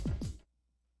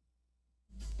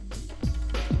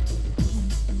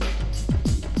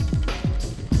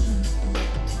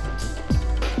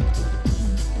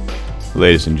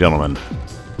Ladies and gentlemen.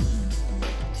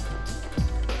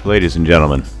 Ladies and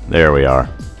gentlemen, there we are.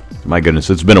 My goodness,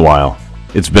 it's been a while.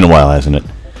 It's been a while, hasn't it?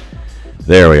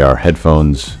 There we are.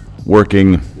 Headphones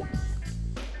working.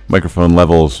 Microphone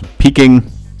levels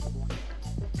peaking.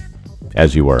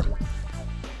 As you were.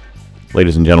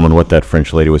 Ladies and gentlemen, what that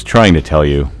French lady was trying to tell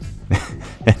you,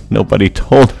 and nobody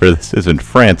told her this isn't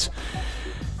France,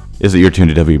 is that you're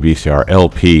tuned to WBCR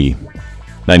LP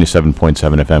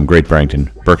 97.7 FM, Great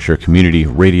Barrington, Berkshire Community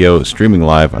Radio, streaming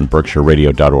live on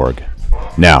berkshireradio.org.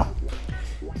 Now,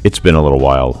 it's been a little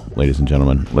while, ladies and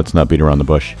gentlemen. Let's not beat around the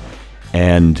bush.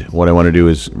 And what I want to do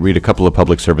is read a couple of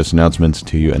public service announcements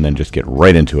to you and then just get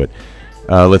right into it.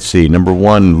 Let's see. Number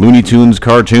one, Looney Tunes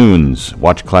cartoons.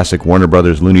 Watch classic Warner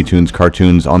Brothers Looney Tunes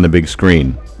cartoons on the big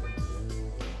screen.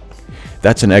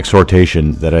 That's an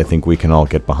exhortation that I think we can all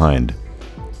get behind.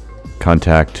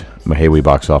 Contact Mahawi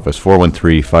Box Office,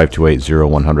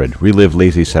 413-528-0100. Relive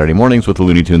lazy Saturday mornings with the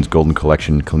Looney Tunes Golden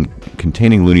Collection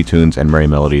containing Looney Tunes and Merry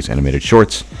Melodies animated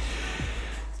shorts.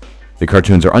 The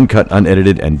cartoons are uncut,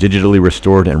 unedited, and digitally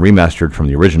restored and remastered from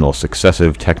the original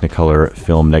successive Technicolor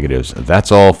film negatives.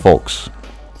 That's all, folks.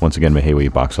 Once again,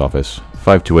 Mahawi Box Office,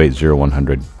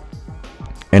 528-0100.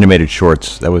 Animated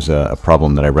shorts, that was a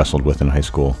problem that I wrestled with in high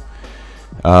school.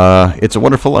 It's a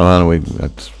wonderful...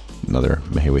 that's another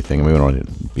Mahawi thing. We don't want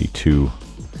to be too...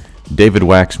 David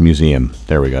Wax Museum.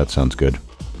 There we go. That sounds good.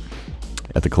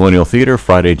 At the Colonial Theater,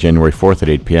 Friday, January 4th at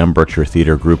 8 p.m.,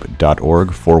 BerkshireTheaterGroup.org,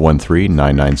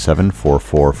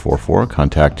 413-997-4444.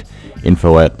 Contact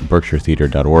info at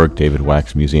BerkshireTheater.org, David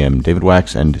Wax Museum. David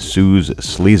Wax and Suze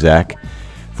Slezak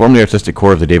form the artistic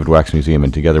core of the David Wax Museum,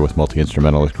 and together with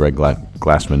multi-instrumentalist Greg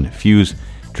Glassman, fuse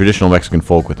traditional Mexican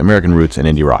folk with American roots and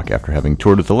indie rock. After having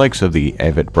toured with the likes of the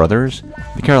Avett Brothers,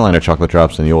 the Carolina Chocolate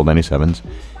Drops, and the Old 97s,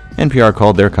 NPR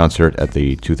called their concert at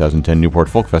the 2010 Newport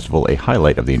Folk Festival a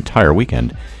highlight of the entire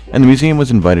weekend, and the museum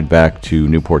was invited back to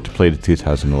Newport to play the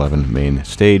 2011 main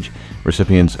stage.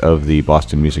 Recipients of the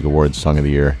Boston Music Awards Song of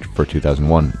the Year for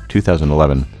 2001,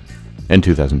 2011, and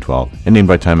 2012, and named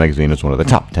by Time Magazine as one of the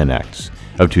top 10 acts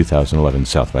of 2011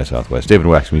 South by Southwest. David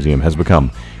Wax Museum has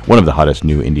become one of the hottest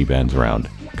new indie bands around.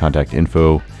 Contact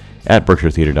info at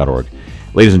BerkshireTheater.org.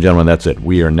 Ladies and gentlemen, that's it.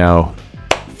 We are now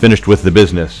finished with the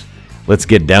business. Let's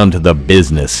get down to the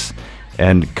business.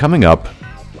 And coming up,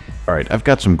 all right, I've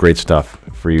got some great stuff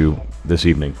for you this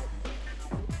evening.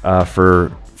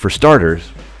 For starters,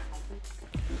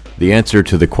 the answer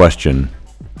to the question,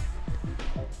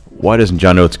 why doesn't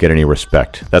John Oates get any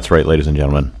respect? That's right, ladies and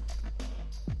gentlemen.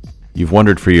 You've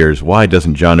wondered for years, why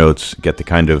doesn't John Oates get the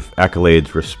kind of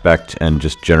accolades, respect, and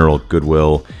just general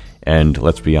goodwill, and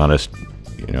let's be honest,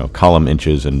 column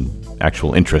inches and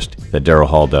actual interest that Daryl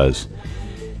Hall does?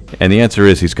 And the answer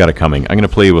is he's got it coming. I'm going to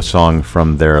play you a song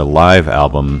from their live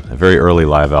album, a very early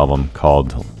live album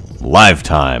called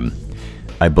Lifetime.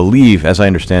 I believe, as I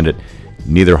understand it,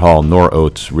 neither Hall nor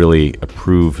Oates really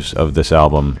approves of this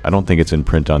album. I don't think it's in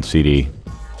print on CD.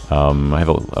 I have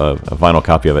a vinyl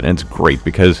copy of it, and it's great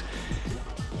because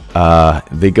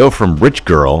they go from Rich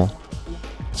Girl,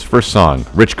 his first song,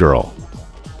 Rich Girl,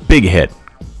 big hit,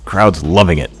 crowds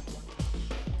loving it.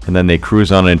 And then they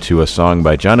cruise on into a song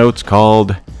by John Oates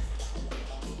called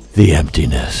The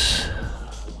Emptiness,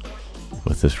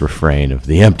 with this refrain of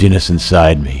the emptiness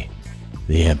inside me,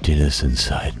 the emptiness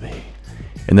inside me.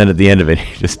 And then at the end of it,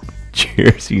 he just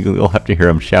cheers. You'll have to hear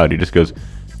him shout. He just goes,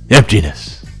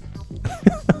 emptiness.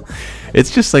 It's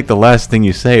just like the last thing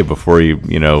you say before you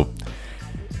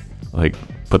like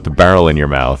put the barrel in your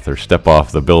mouth or step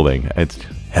off the building. It's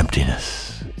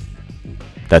emptiness.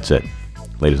 That's it,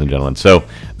 ladies and gentlemen. So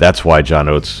that's why John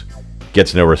Oates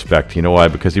gets no respect. You know why?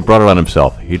 Because he brought it on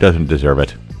himself. He doesn't deserve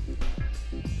it.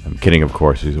 I'm kidding, of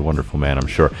course. He's a wonderful man, I'm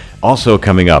sure. Also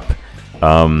coming up,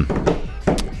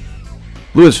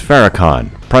 Louis Farrakhan.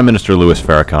 Prime Minister Louis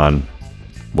Farrakhan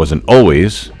wasn't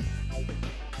always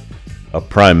a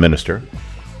prime minister,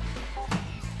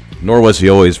 nor was he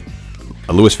always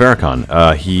Louis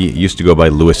Farrakhan. He used to go by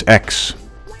Louis X,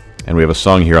 and we have a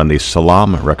song here on the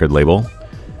Salam record label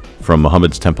from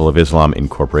Muhammad's Temple of Islam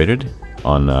Incorporated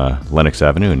on Lenox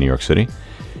Avenue in New York City.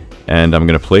 And I'm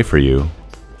going to play for you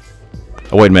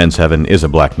A White Man's Heaven is a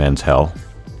Black Man's Hell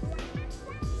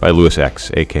by Louis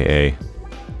X, a.k.a.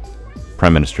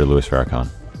 Prime Minister Louis Farrakhan.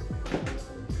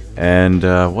 And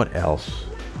what else?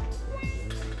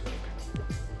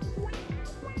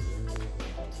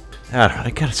 I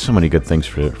got so many good things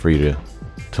for you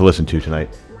to listen to tonight.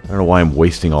 I don't know why I'm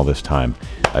wasting all this time.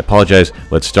 I apologize.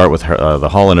 Let's start with the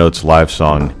Hall & Oates live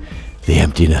song, The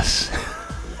Emptiness.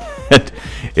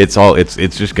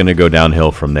 It's just going to go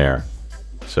downhill from there.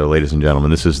 So, ladies and gentlemen,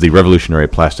 this is the Revolutionary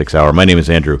Plastics Hour. My name is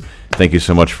Andrew. Thank you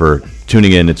so much for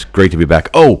tuning in. It's great to be back.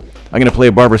 Oh, I'm going to play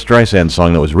a Barbra Streisand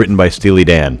song that was written by Steely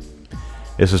Dan.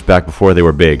 This is back before they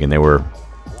were big and they were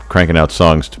cranking out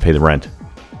songs to pay the rent.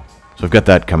 So I've got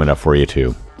that coming up for you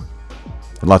too.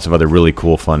 And lots of other really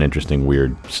cool, fun, interesting,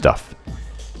 weird stuff.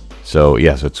 So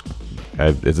yes,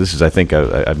 I think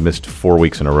I've missed 4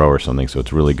 weeks in a row or something, so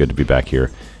it's really good to be back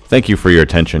here. Thank you for your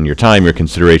attention, your time, your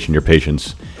consideration, your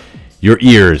patience, your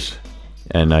ears.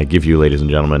 And I give you, ladies and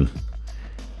gentlemen,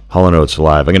 Hall & Oates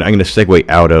Live. I'm going to segue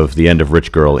out of the end of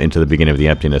Rich Girl into the beginning of The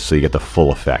Emptiness so you get the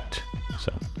full effect.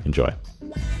 So enjoy.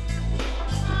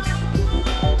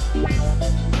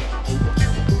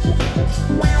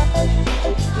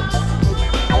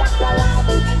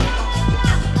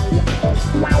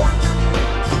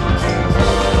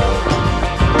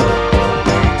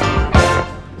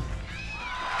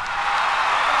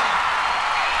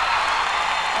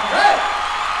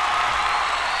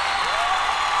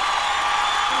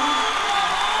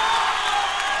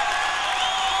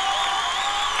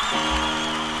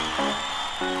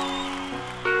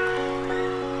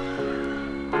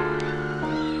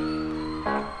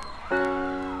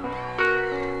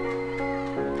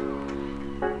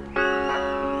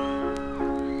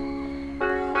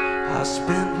 I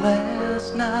spent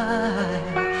last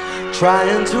night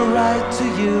trying to write to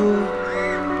you,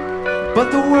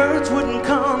 but the words wouldn't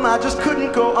come. I just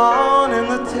couldn't go on, and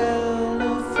the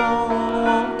telephone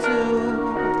won't do.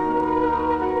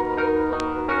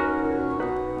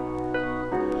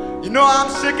 You know I'm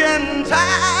sick and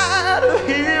tired of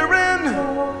hearing.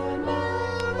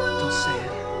 Don't say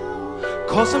it.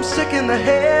 'Cause I'm sick in the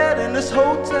head, and this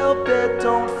hotel bed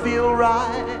don't feel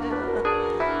right.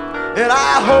 And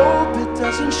I hope it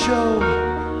doesn't show.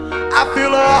 I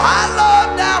feel a hot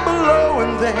love down below,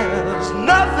 and there's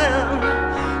nothing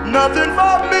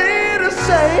for me to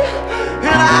say.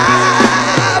 And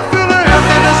I feel the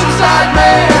emptiness inside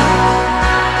me.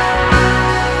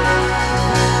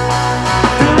 I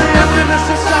feel the emptiness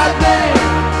inside me.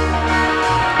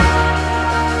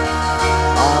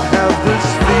 I have this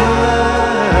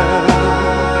feeling,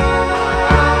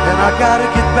 and I gotta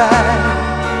get back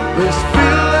this feeling.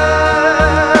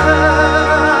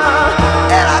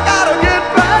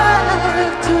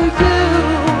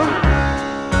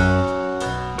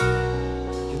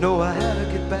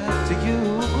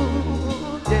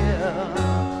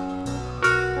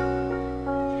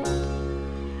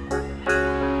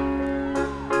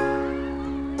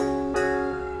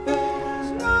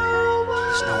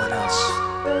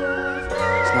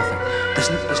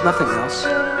 Nothing else.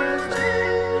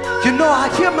 You know I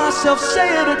hear myself say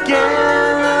it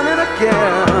again and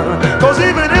again. 'Cause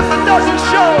even if it doesn't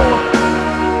show,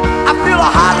 I feel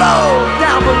a hollow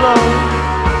down below,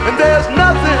 and there's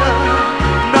nothing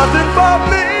for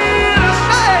me to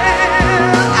say.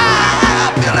 I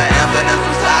feel the emptiness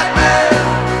inside me.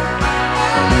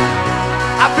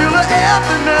 I feel the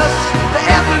emptiness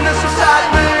inside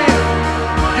me.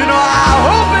 You know I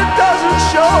hope it doesn't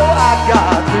show. I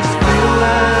got this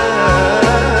feeling,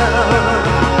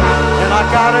 and I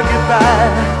gotta get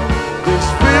back this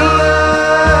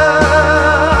feeling,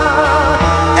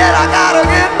 and I gotta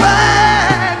get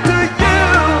back to you.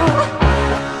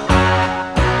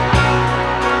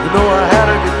 You know I had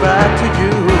to get back to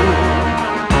you.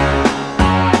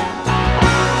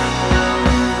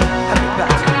 Had to get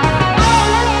back to you.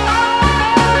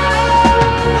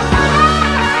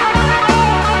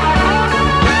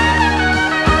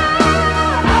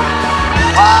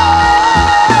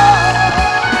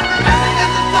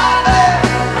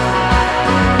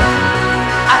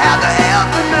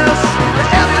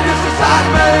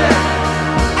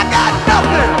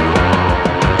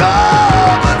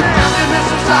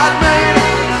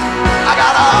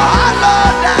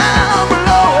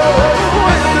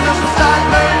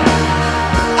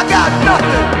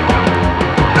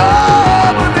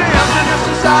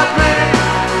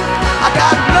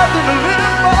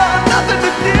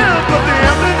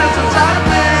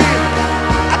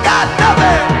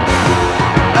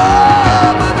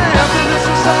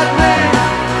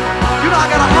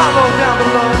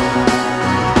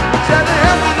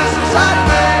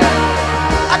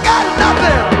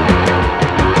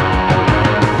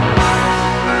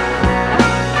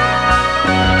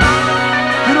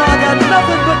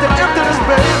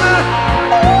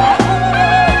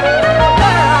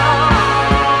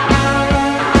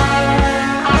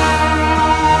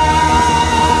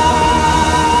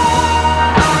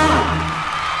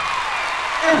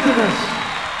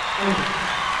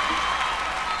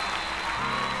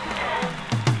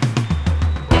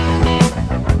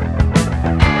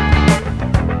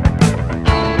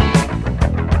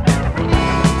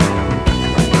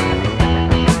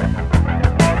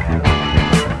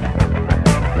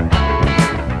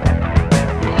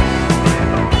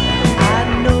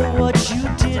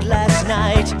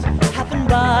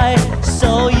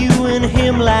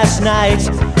 last night.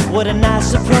 What a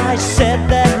nice surprise. Said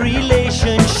that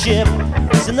relationship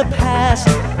is in the past.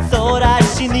 Thought I'd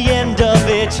seen the end of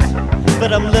it,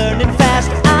 but I'm learning fast.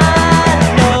 I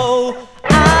know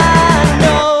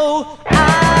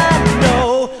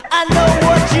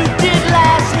what you did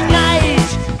last night.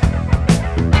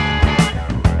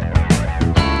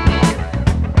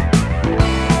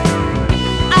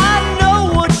 I know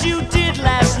what you did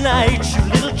last night, you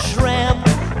little tramp.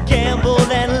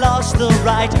 Gambled and lost the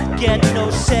right, get no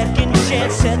second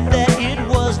chance. Said that it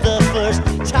was the first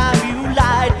time you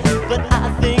lied, but I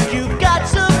think you've got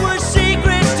some worse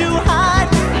secrets to hide.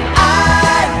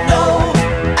 I know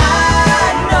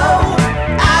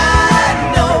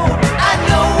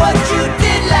what you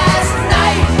did last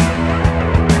night.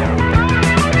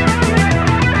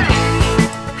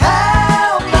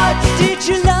 How much did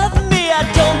you love me? I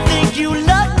don't think you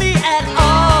love me at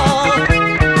all.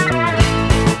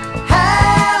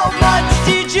 How much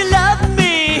did you love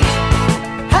me?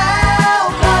 How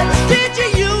much did you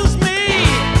use me?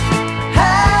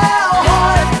 How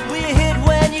hard will you hit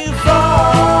when you fall?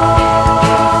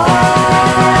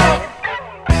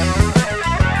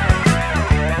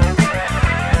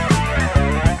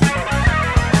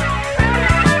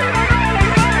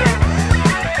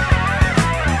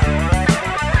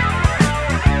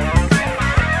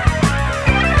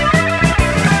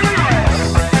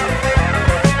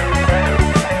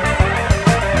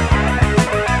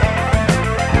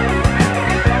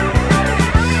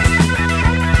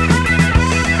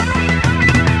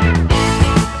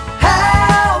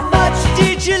 How much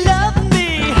did you love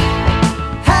me?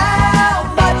 How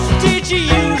much did you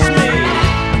use me?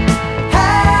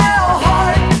 How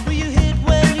hard will you hit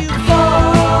when you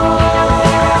fall?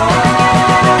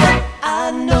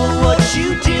 I know what you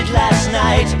did last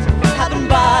night. Happened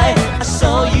by, I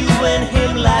saw you and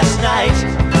him last night.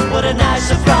 What a nice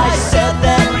surprise. Said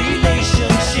that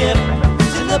relationship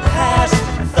was in the past.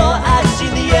 Thought I'd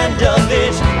seen the end of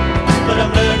it, but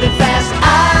I'm learning fast. I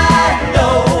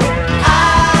know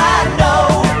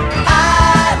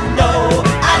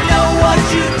what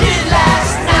you did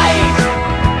last night.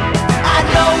 I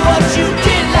know what you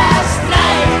did last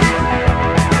night.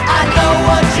 I know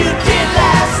what you did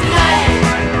last night.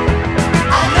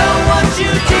 I know what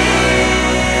you did.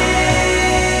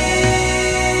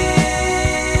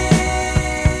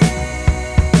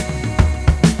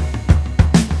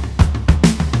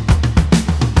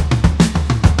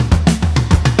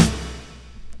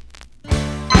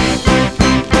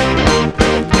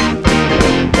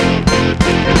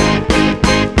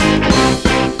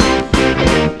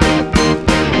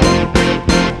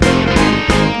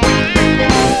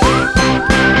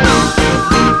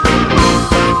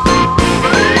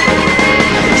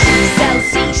 She sells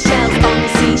seashells on the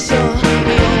seashore.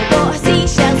 We all bought her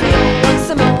seashells, we all want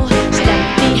some more. She lent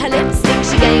me her lipstick,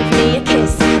 she gave me a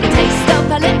kiss. The taste of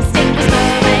her lipstick was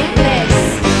mermaid bliss.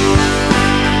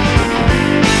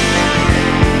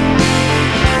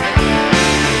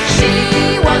 She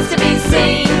wants to be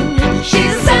seen.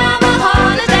 She's a summer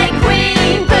holiday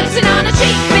queen, putting on a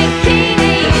cheap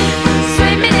bikini,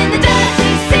 swimming in the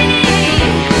dirty sea.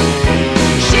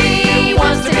 She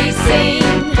wants to be seen.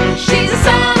 She's a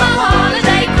summer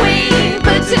holiday queen,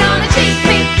 putting on a cheap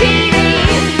bikini,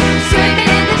 swimming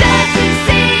in the dirty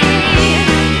sea.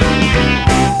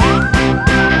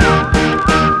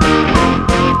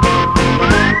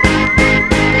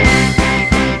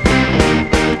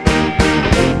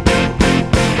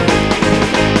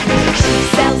 She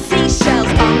sells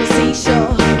seashells on the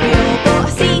seashore. We all bought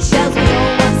her seashells, we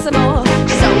all want some more.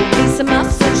 She sold me some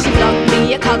mussels, she flogged me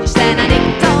a conch. Then I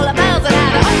nicked all her bells and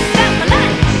had a hoist out for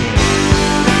lunch.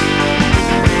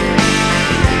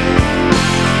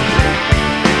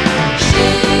 She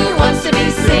wants to be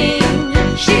seen.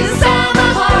 She's a summer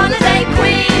holiday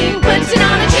queen, putting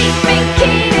on a cheap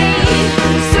bikini,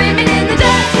 swimming in the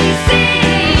dirty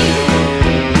sea.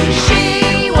 She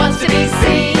wants to be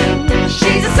seen.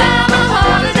 She's a summer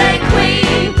holiday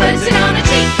queen, putting on a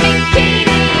cheap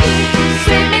bikini,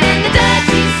 swimming in the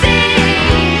dirty sea.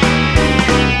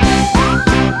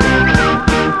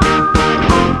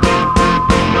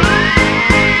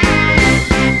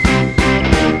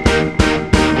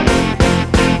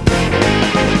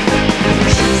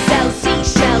 She sells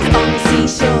seashells on the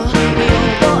seashore. We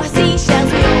all bought her seashells,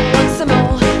 we all want some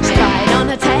more. She cried on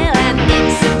her tail and it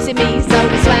suited me, so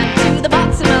we swam to the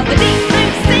bottom of the deep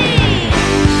blue sea.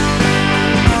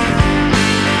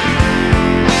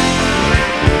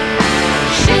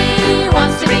 She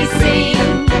wants to be seen.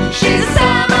 She's a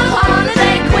summer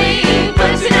holiday queen,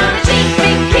 putting on a cheap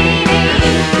bikini,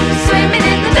 swimming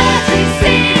in the dirty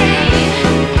sea.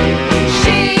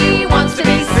 She wants to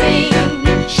be seen.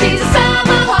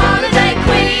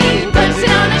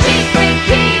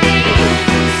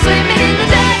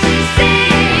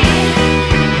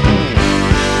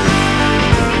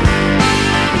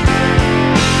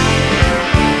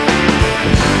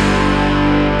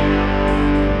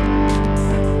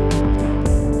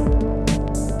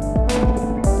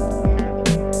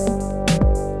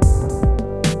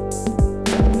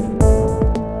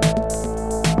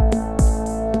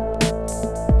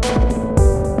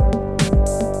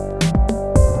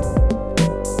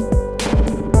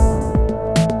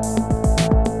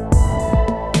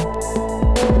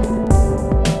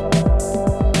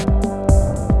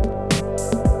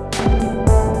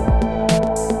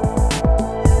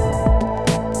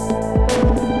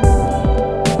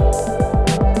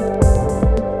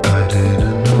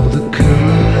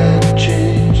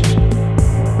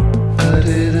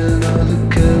 it and all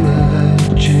the color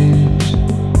had changed.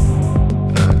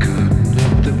 I couldn't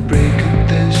let the break at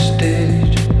this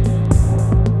stage.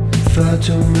 Far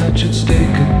too much at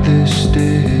stake at this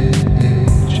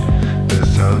stage.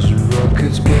 1,000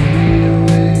 rockets blow me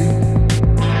away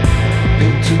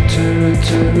into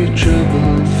territory. Trouble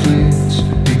inflates,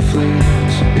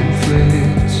 deflates,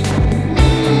 inflates.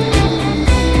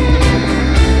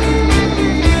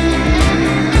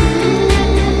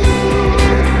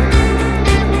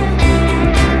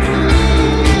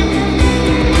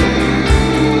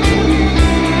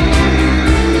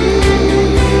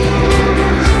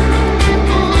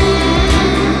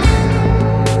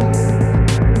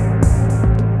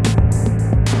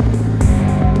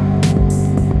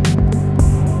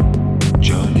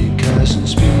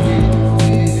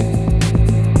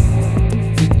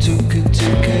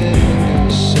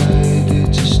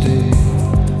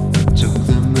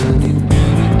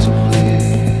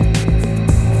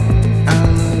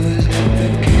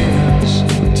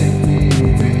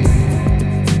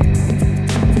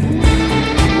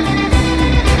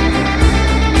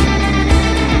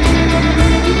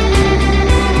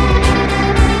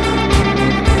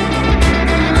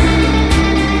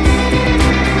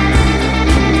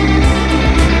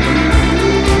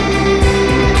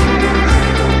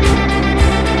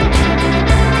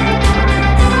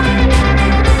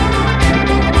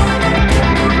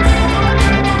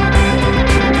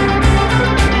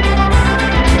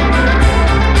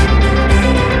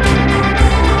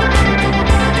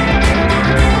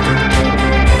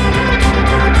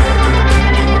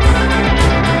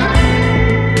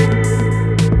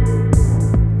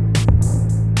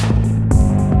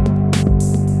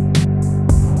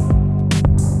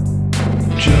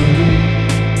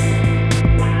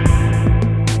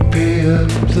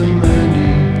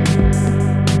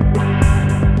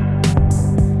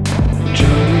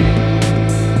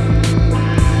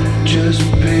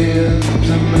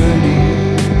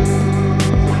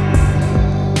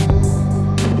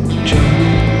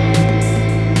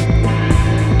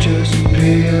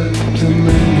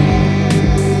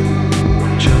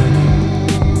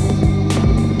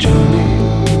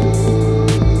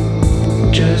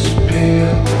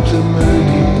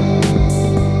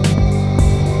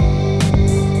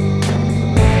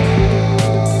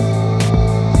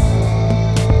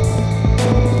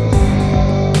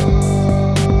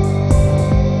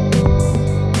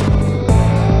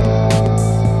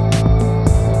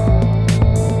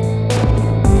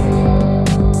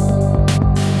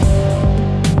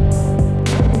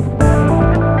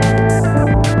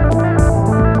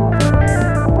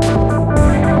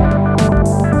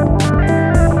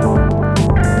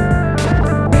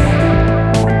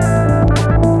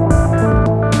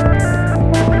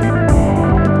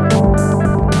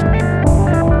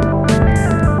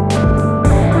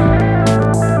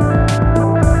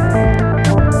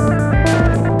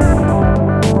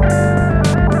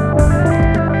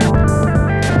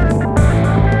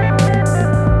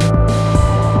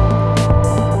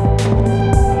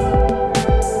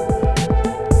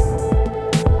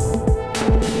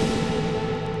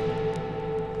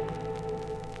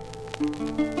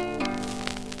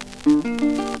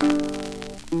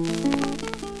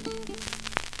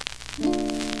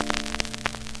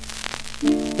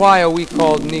 Why are we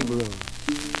called Negroes?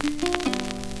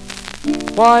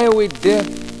 Why are we deaf,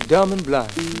 dumb, and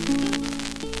blind?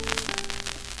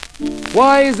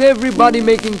 Why is everybody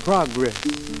making progress,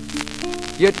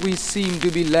 yet we seem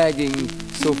to be lagging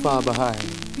so far behind?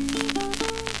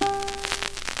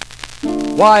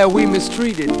 Why are we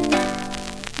mistreated?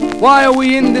 Why are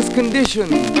we in this condition,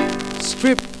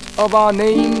 stripped of our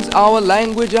names, our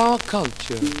language, our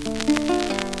culture,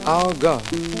 our God,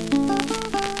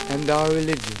 and our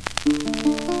religion?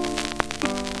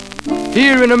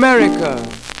 Here in America,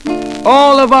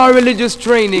 all of our religious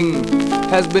training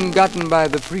has been gotten by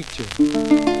the preacher.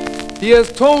 He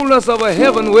has told us of a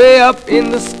heaven way up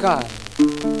in the sky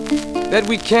that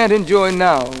we can't enjoy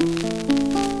now,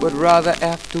 but rather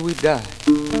after we die.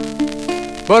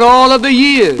 But all of the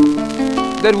years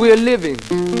that we're living,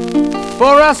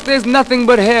 for us there's nothing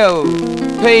but hell,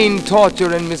 pain,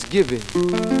 torture, and misgiving.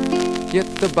 Yet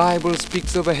the Bible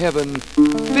speaks of a heaven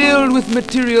filled with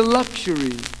material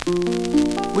luxury,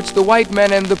 which the white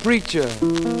man and the preacher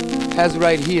has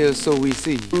right here, so we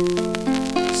see.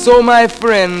 So my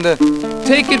friend,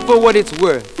 take it for what it's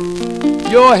worth.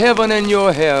 Your heaven and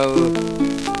your hell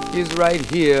is right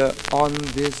here on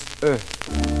this earth.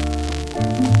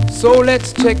 So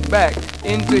let's check back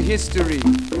into history,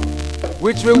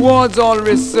 which rewards all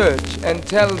research and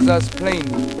tells us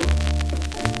plainly.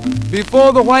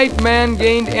 Before the white man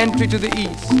gained entry to the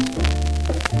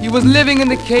east, He was living in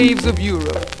the caves of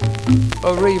Europe,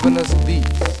 a ravenous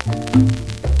beast,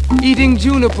 eating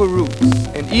juniper roots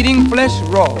and eating flesh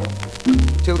raw,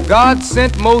 till God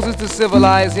sent Moses to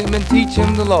civilize him and teach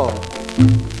him the law.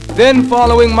 Then,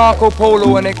 following Marco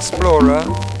Polo, an explorer,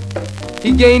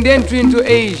 he gained entry into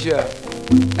Asia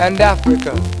and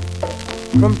Africa.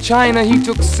 From China he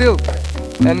took silk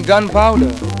and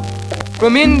gunpowder.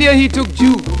 From India he took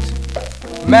jute,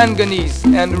 manganese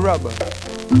and rubber.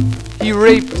 He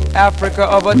raped Africa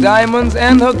of her diamonds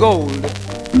and her gold.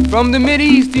 From the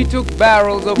Mideast he took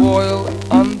barrels of oil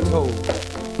untold.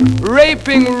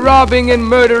 Raping, robbing and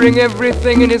murdering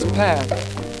everything in his path.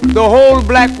 The whole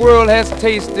black world has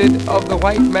tasted of the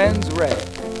white man's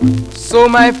wrath. So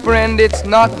my friend, it's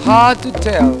not hard to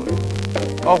tell.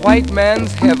 A white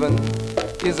man's heaven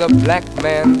is a black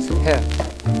man's hell.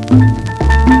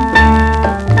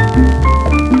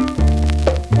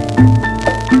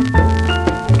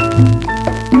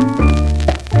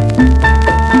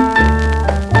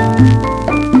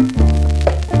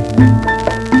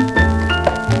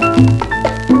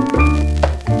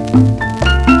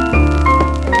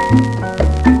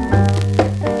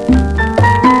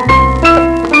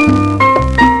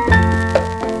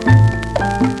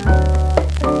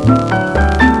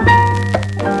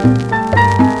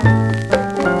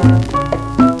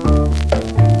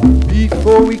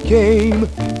 Came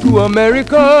to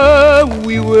America,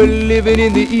 we were living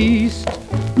in the East.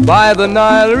 By the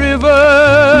Nile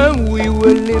River, we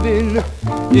were living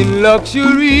in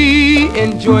luxury,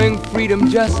 enjoying freedom,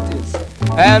 justice,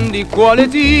 and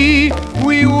equality.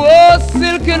 We wore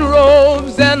silken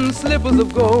robes and slippers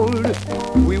of gold.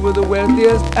 We were the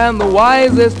wealthiest and the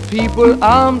wisest people,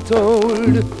 I'm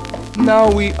told.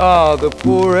 Now we are the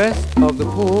poorest of the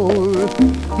poor.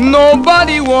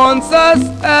 Nobody wants us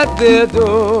at their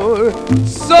door.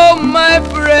 So my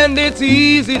friend, it's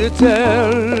easy to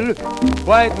tell.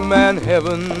 White man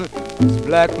heaven is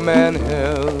black man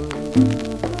hell.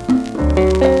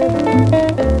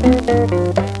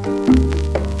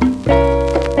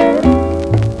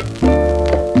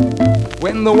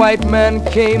 When the white man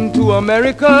came to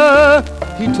America,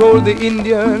 he told the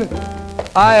Indian,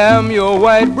 I am your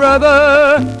white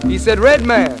brother. He said, red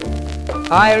man,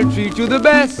 I'll treat you the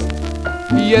best.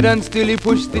 Yet and still he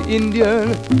pushed the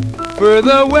Indian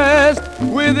further west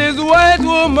with his white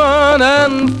woman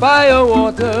and fire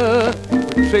water.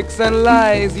 With tricks and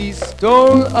lies he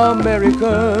stole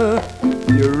America.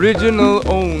 The original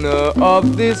owner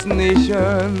of this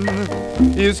nation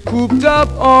is cooped up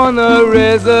on a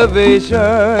reservation.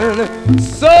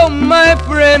 So my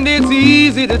friend, it's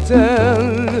easy to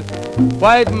tell.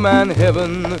 White man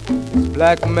heaven is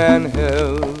black man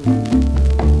hell.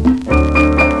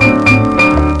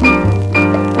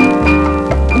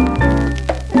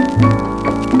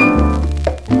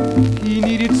 He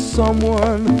needed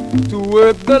someone to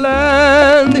work the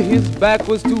land. His back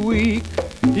was too weak.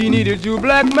 He needed you,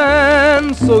 black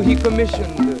man, so he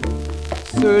commissioned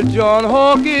Sir John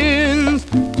Hawkins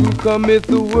to commit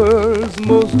the world's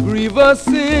most grievous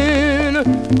sin,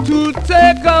 to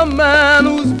take a man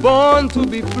who's born to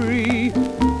be free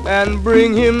and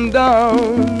bring him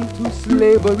down to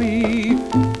slavery,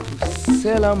 to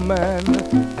sell a man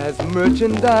as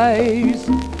merchandise,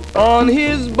 on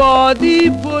his body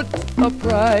put a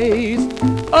price.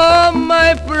 Oh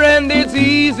my friend, it's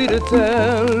easy to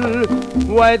tell.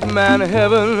 White man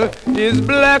heaven is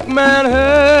black man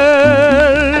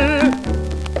hell.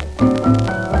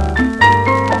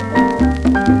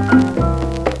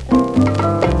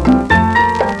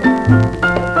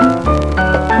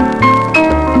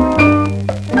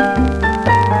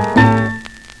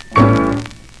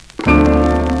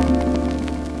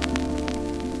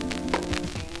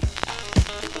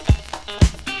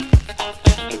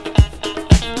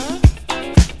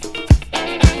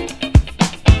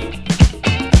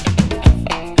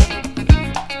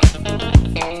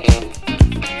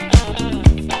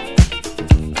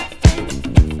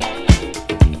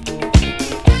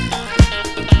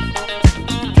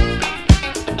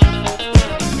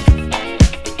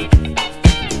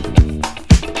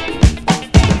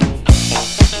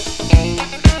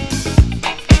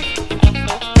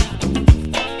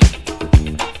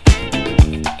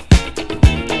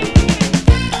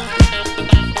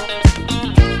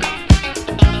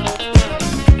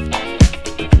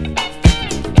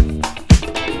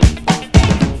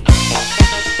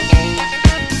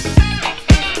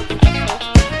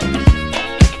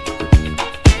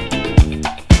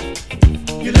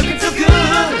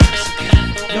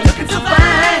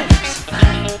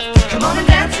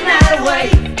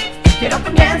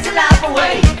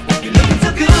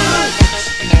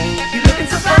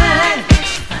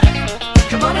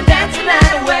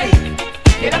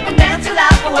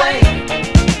 away.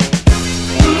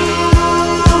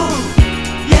 Ooh,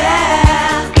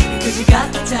 yeah, because you got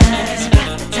the time,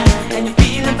 and you're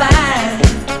feeling fine.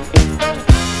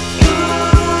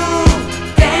 Ooh,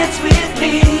 dance with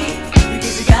me,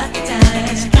 because you got the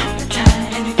time,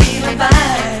 and you're feeling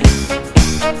fine.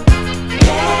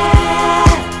 Yeah,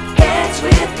 dance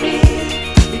with me,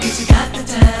 because you got the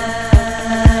time.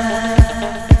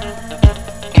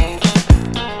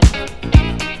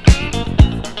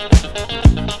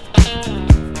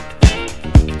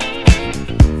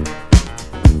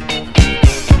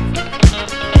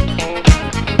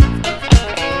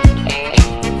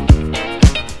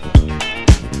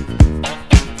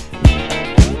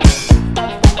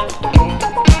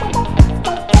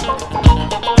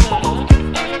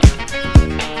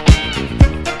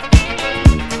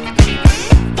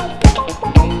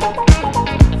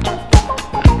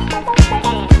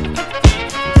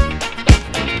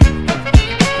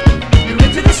 You're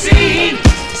into the scene,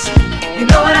 you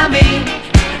know what I mean.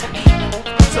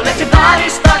 So let your body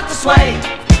start to sway,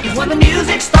 'cause when the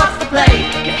music starts to play,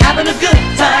 you're having a good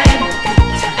time,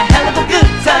 a hell of a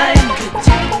good time.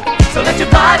 So let your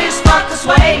body start to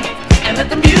sway, and let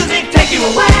the music take you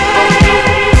away.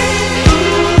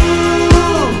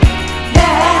 Ooh,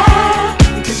 yeah,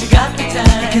 because you got the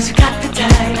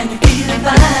time, and you're feeling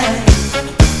fine.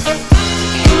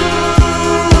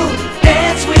 Ooh,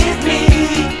 dance with me,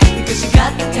 because you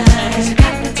got the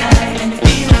time, and you're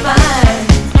feeling fine.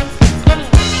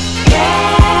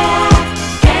 Yeah,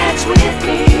 dance with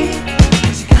me,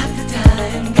 because you got the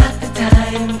time, got the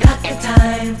time, got the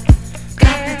time,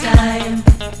 got the time,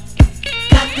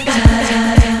 got the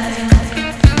time.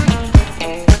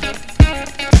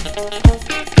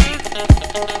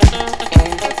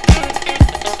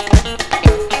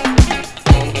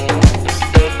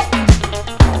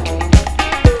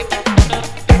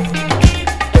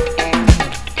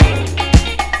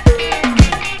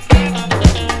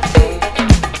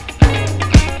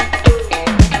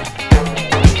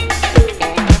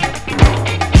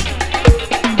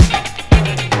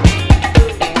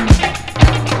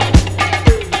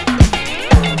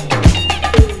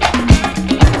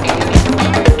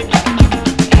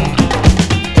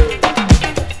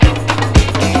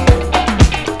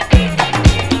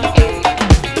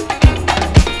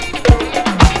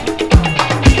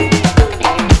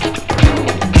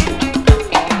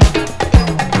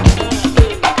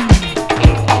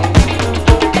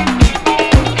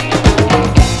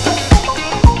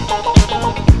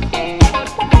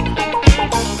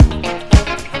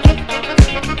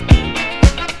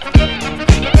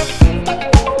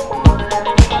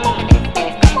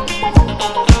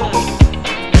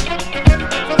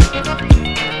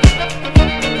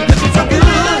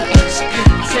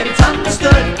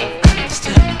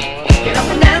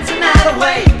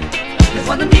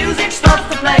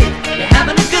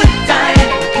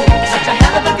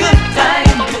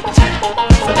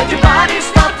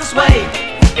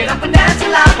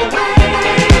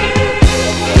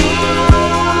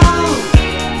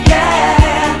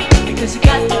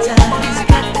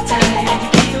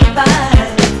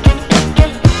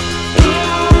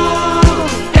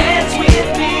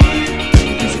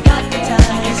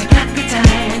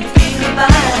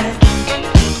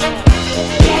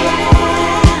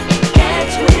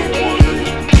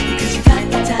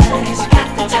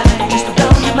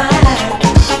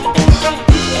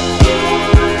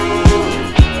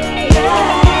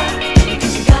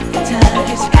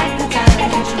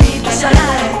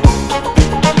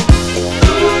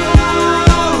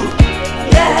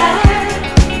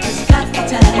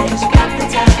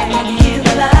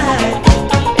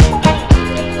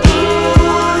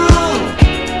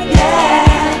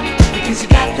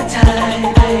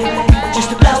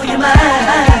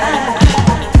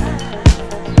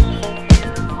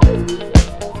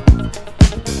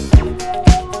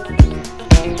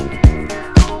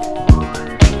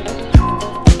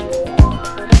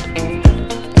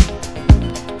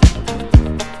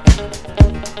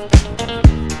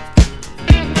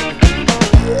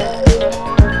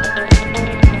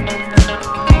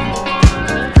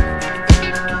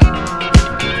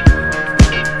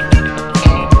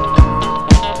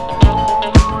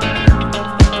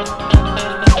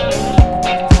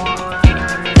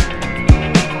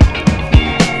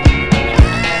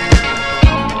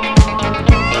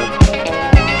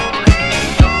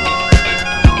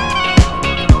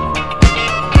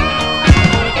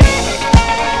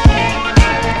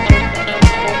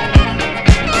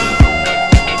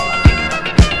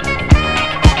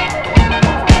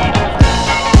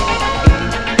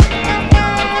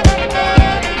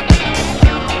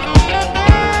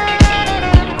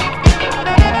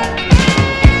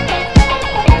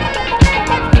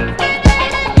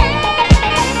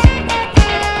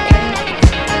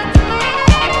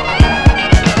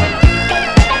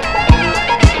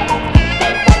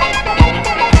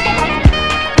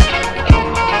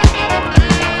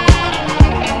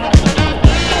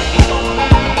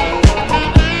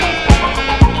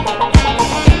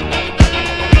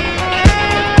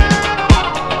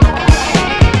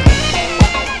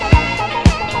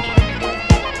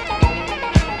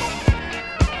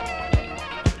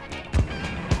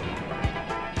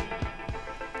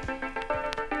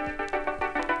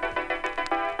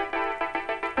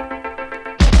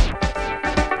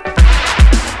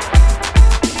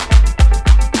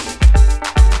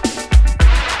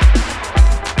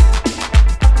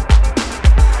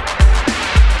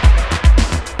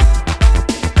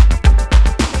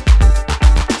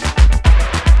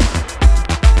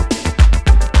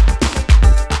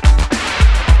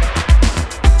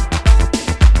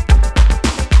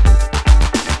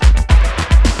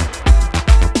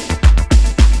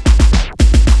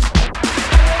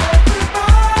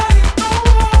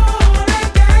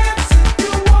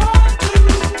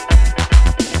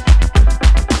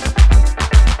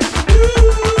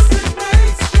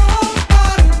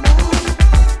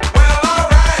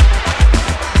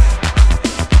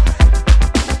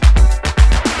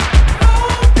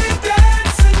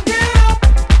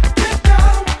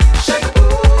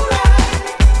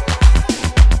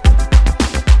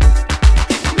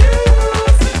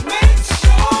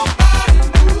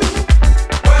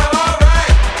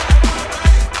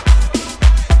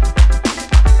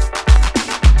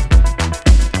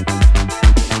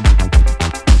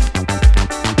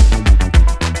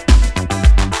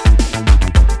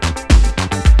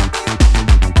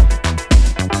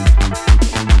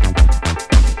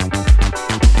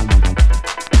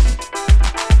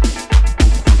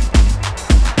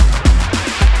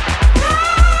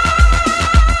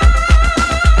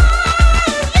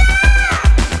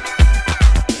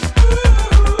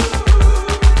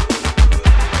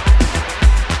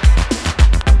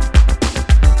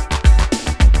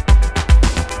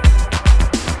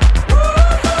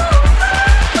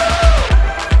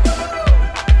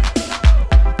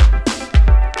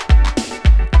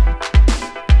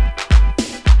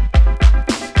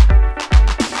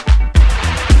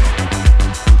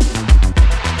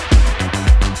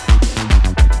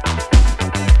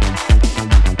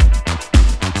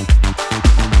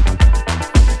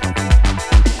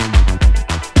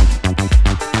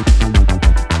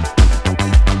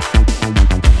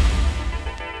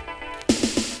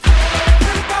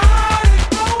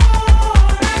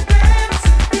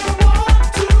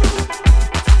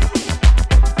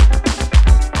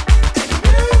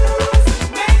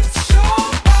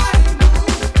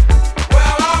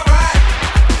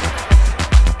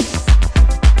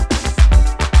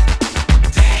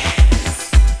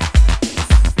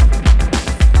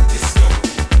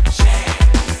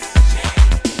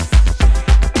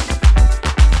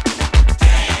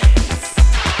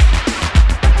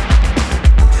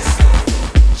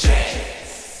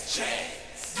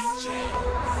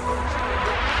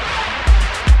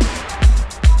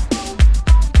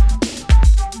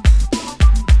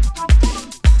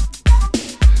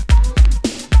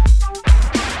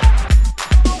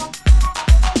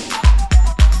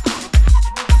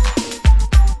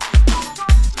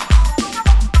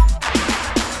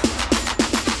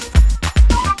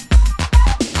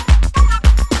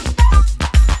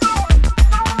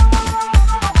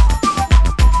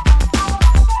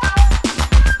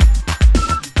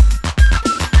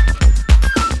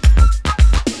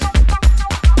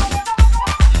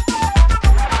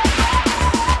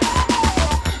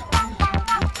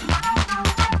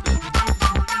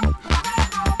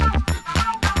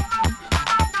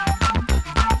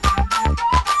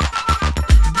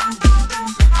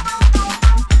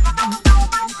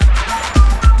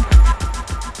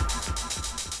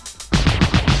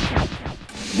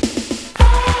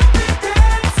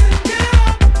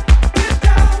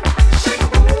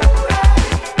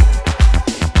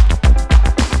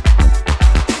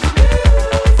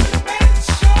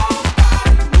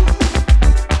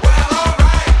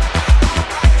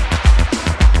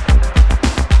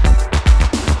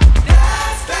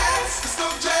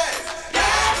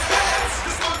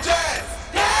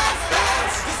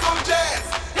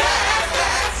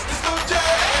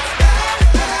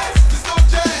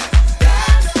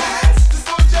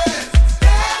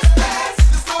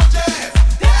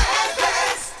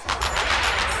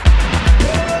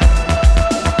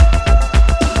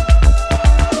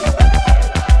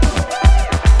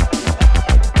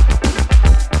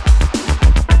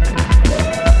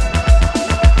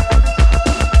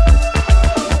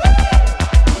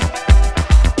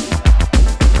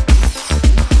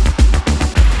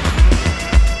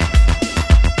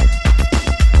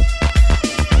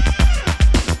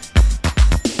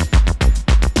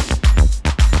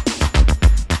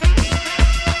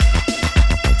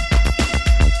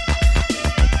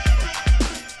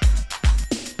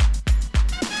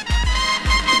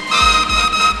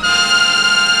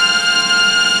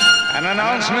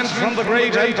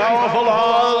 and powerful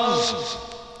Oz.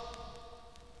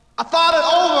 I thought it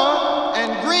over,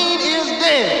 and green is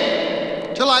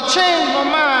dead. Till I changed my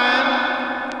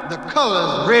mind, the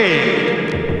color's red.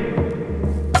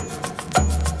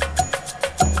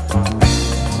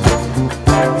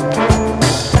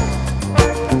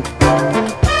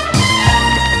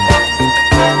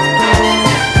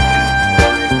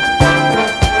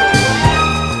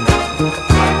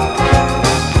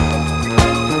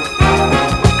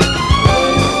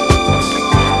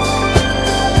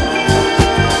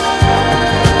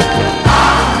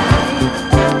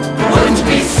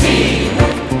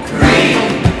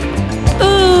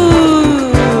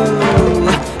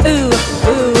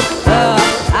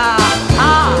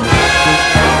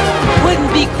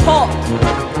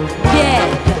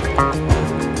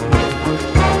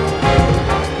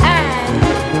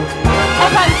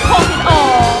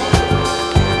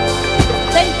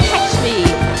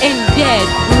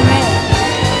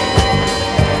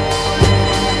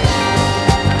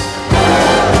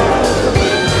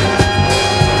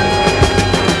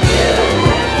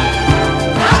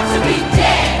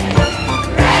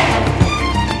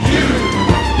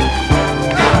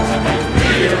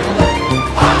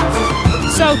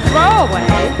 So throw away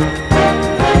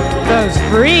those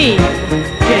green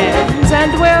gems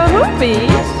and wear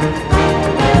rubies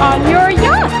on your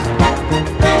yacht.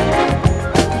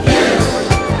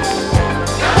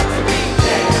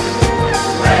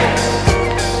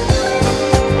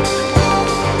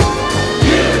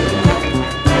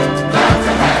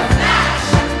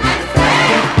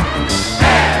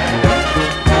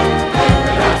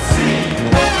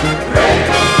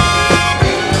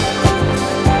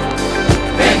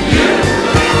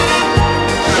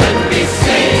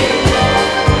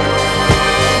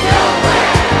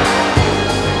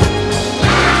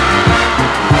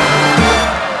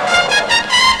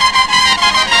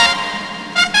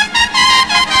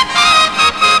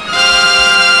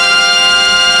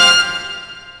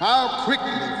 How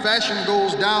quickly fashion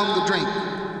goes down the drain.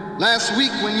 Last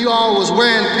week when you all was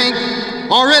wearing pink,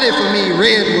 already for me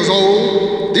red was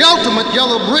old. The ultimate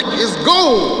yellow brick is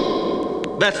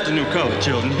gold. That's the new color,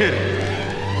 children. Hit it.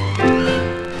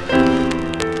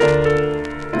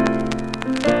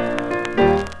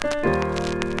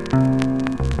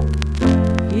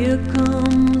 Here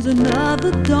comes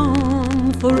another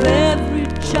dawn for every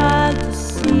child to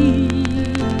see.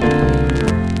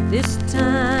 This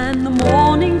time the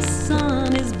morning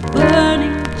sun is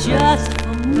burning just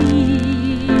for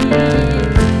me.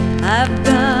 I've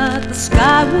got the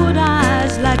skyward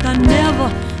eyes like I never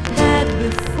had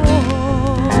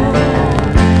before.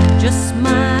 Just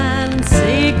smile and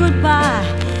say goodbye.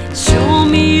 Show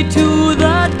me to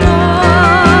the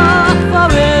door. For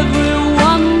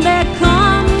everyone there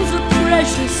comes a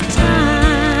precious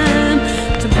time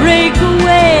to break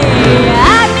away.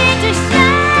 I need to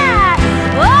shine.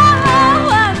 Oh,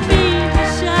 I need to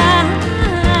shine.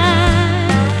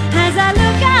 As I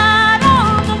look out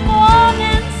on the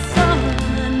morning sun,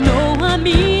 I know I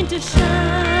mean to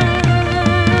shine.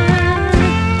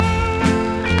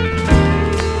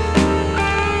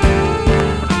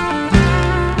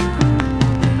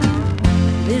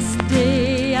 This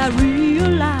day I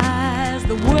realize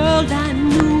the world I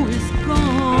knew is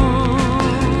gone.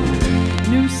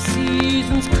 New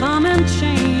seasons come and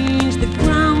change the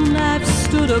ground I've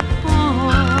stood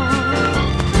upon.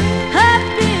 I've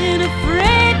been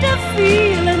afraid to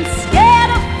feel and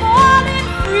scared of falling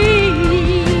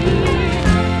free.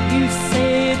 You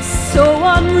say it's so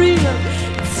unreal,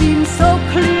 it seems so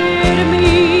clear to me.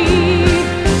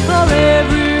 For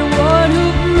everyone who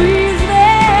breathes,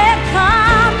 there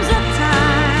comes a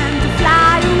time to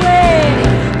fly away.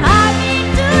 I need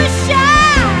to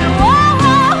shine,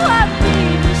 oh, I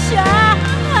need to shine.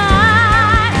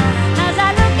 As I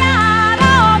look out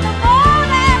on the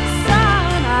morning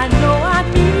sun, I know I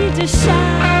need to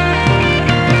shine.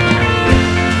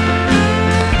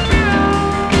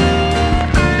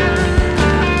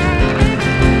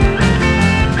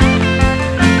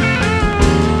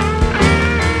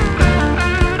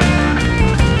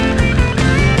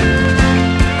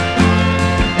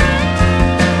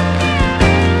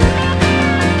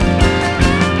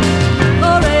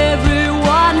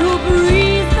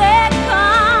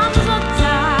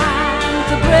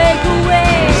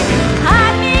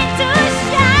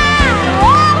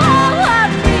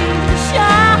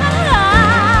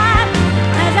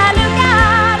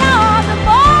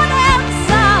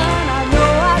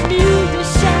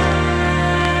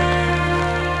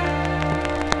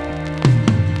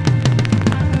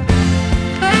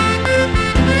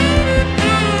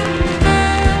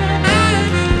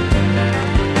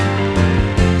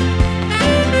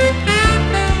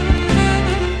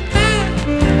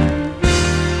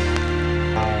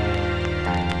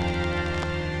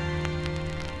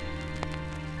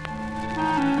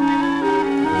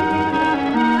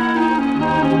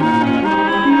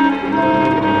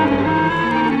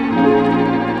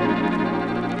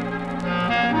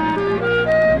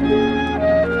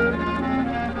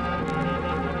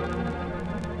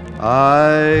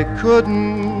 I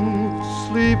couldn't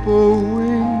sleep a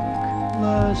wink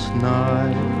last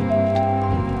night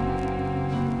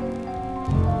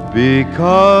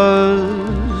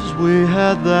because we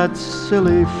had that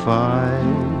silly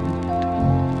fight.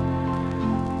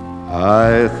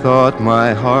 I thought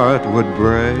my heart would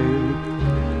break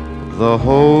the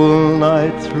whole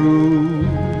night through.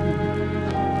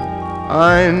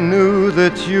 I knew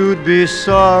that you'd be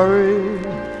sorry,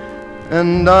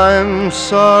 and I'm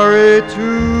sorry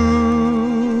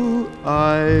too.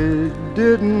 I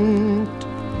didn't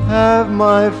have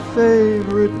my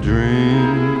favorite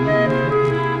dream,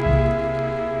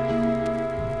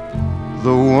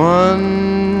 the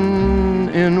one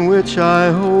in which I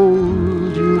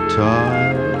hold you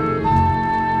tight.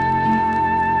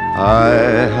 I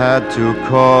had to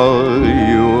call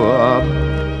you up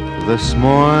this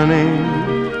morning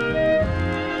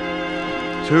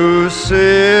to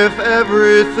see if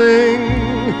everything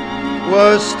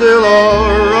was still all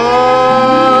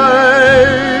right.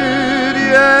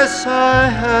 Yes, I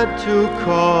had to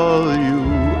call you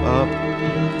up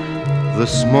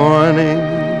this morning,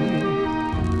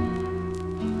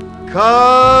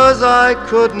 'cause I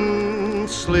couldn't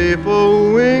sleep a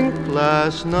wink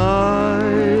last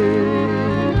night.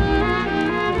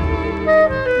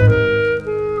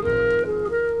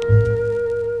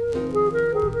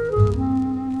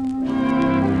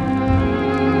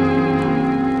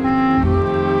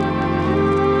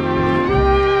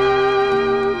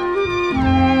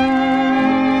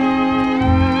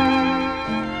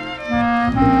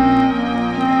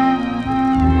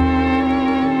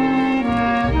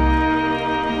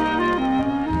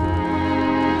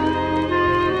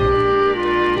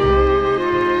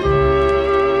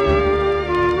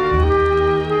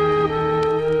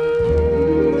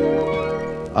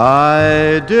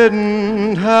 I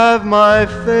didn't have my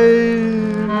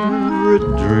favorite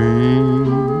dream,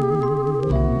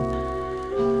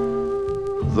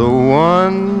 the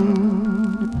one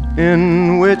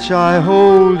in which I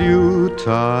hold you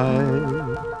tight.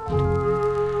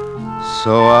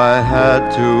 So I had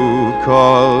to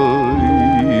call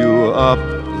you up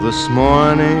this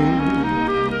morning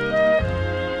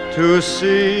to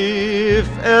see if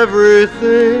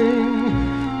everything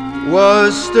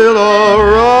was still all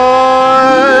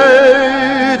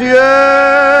right.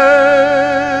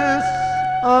 Yes,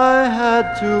 I had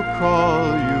to call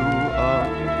you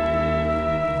up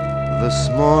this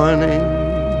morning,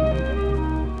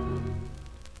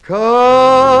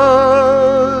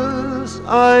 'cause I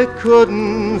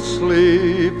couldn't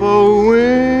sleep a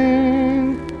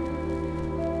wink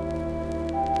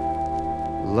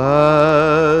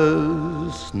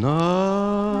last night.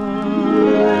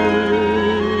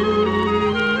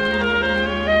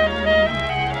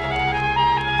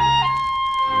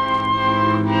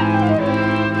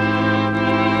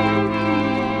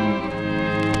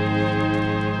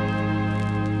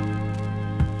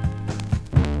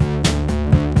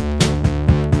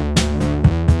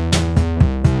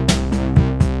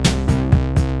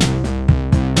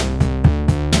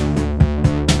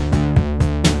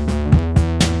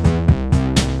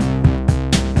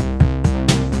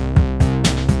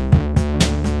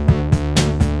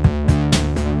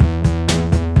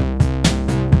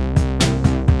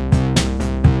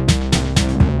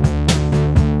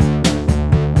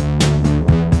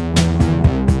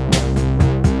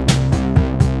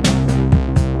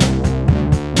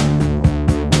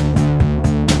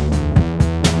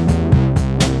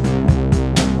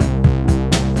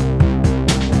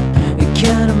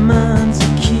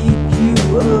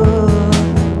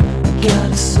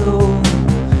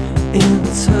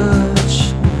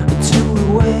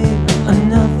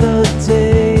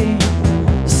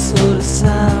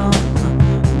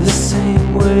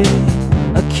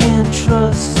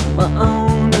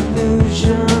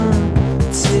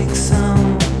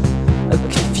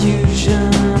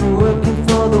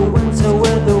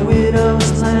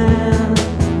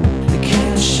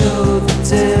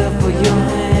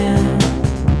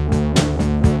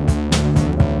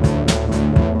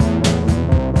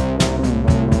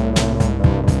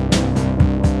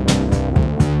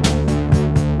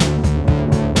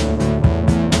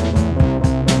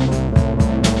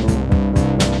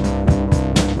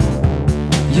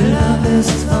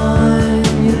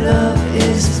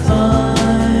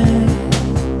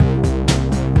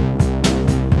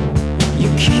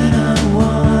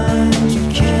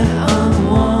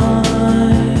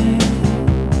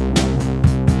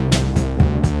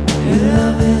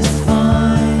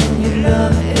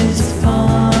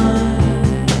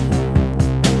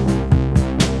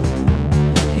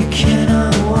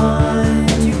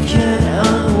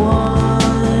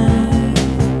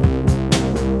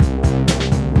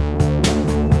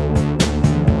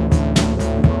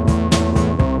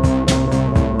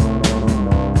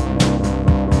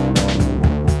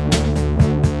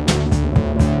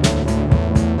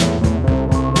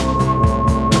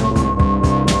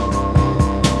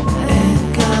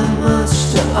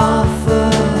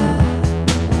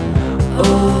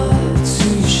 or to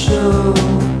show.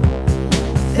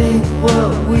 Think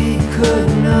what we could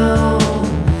know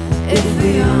if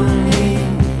we only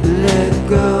let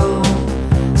go.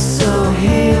 So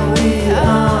here we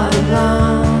are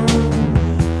alone.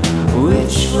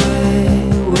 Which way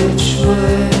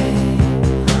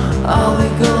are we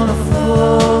gonna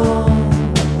fall?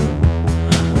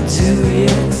 Do we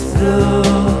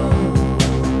explore?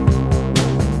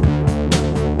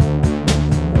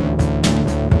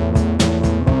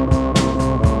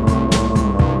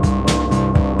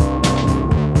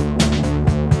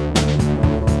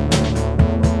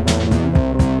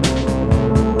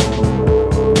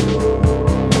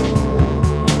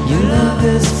 Your love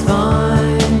is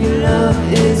fine, your love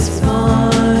is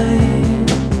fine.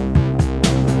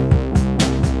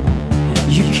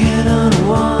 You can't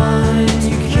unwind,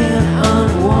 you can't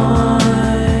unwind.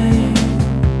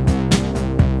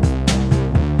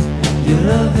 Your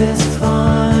love is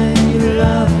fine, your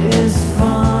love is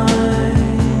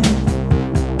fine.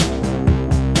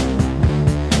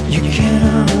 You can't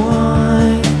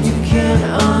unwind, you can't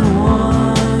unwind.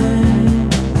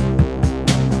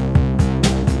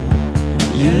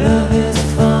 Your love is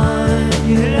fine,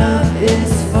 your love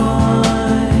is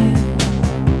fine.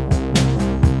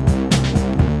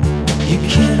 You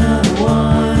can't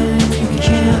unwind, you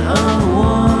can't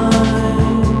unwind.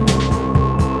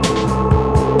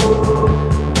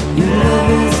 Your love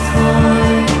is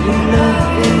fine, your love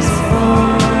is fine.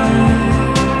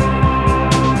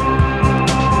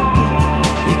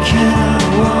 You can't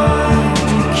unwind,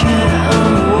 you can't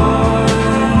unwind.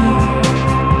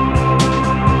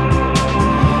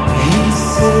 He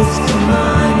says to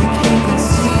mine, you can't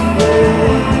conceive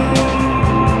it.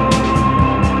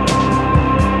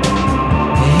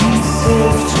 He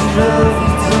says to love,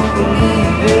 you don't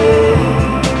believe it.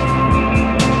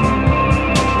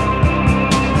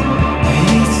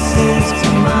 He says to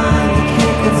mine, you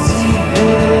can't conceive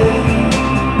it.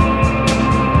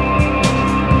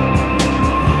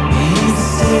 He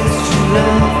says to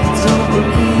love, you don't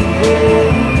believe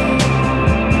it.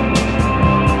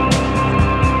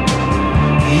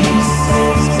 He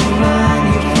says to mine,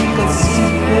 you can't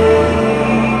conceive it.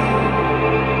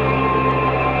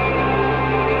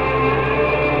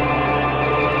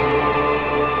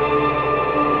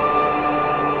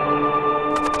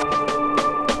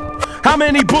 How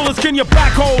many bullets can you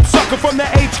black hole, sucker, from the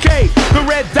HK? The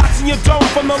red dots in your dome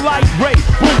from the light ray.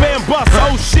 Boom, bam, bust.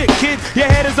 Oh shit, kid, your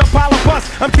head is a pile of bust.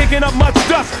 I'm kicking up much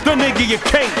dust. The nigga you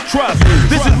can't trust.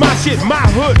 This is my shit, my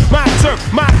hood, my turf,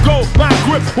 my goal, my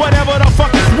grip, whatever the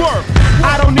fuck is worth.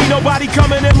 I don't need nobody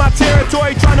coming in my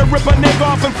territory trying to rip a nigga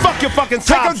off and fuck your fucking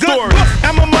top story.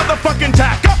 I'm a motherfucking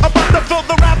tacker, about to fill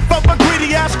the rap of a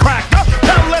greedy ass cracker.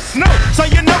 Now let's know, so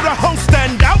you know the whole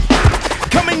stand out.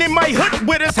 Coming in my hood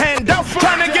with his hand out,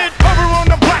 trying to get over on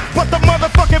the black, but the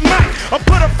motherfucking Mac, I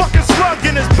put a fucking slug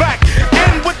in his back,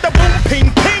 and with the boom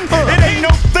ping ping, it ain't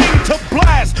no thing to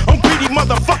blast on greedy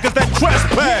motherfuckers that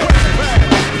trespass.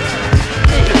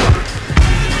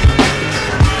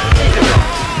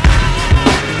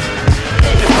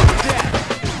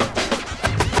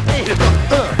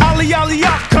 Ali Ali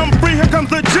out, come free, here comes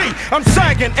the G. I'm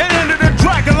sagging and into the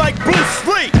dragon like Bruce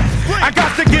Lee. I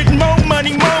got to get more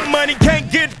money,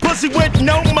 can't get pussy with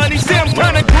no money. See, I'm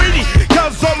kinda greedy,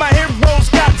 cause all my heroes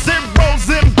got zeros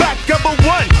in back of a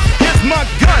one. Here's my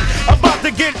gun, about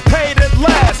to get paid at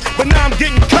last, but now I'm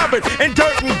getting covered in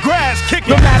dirt and grass. Kicking.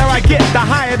 No matter I get, the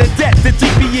higher the debt, the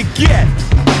deeper you get,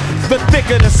 the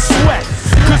thicker the sweat.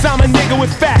 Cause I'm a nigga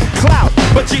with fat clout,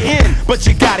 but you're in, but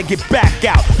you gotta get back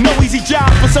out. No easy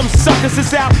job for some suckers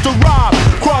that's out to rob.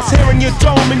 Crosshair in your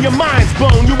dome and your mind's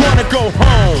blown, you wanna go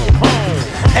home.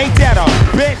 Ain't that a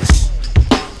bitch?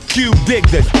 Q dig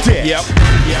the ditch. Yep.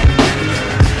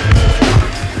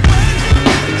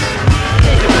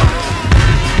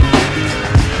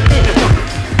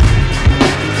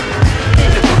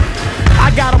 I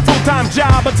got a full-time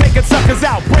job of taking suckers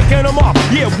out, breaking them off.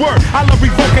 Yeah, word, I love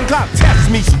revoking clout. Test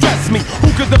me, stress me,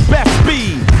 who could the best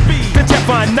be? The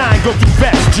Teflon 9 go through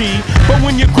best, G. But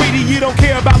when you're greedy, you don't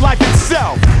care about life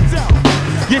itself.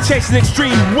 You're chasing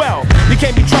extreme wealth. You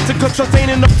can't be trusted cause trust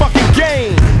ain't in the fucking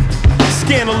game.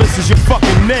 Scandalous is your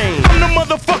fucking name. I'm the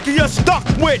motherfucker you're stuck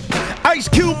with. Ice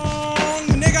Cube,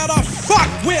 nigga the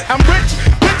fuck with. I'm rich,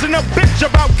 bitchin' a bitch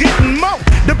about getting more.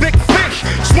 The big fish,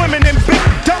 swimming in big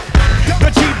dough. The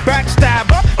cheap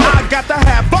backstabber, I got the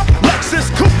habber. Lexus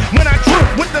coupe, when I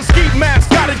trip with the ski mask,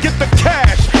 gotta get the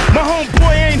cash. My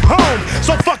homeboy ain't home,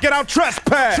 so fuck it, I'll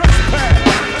trespass.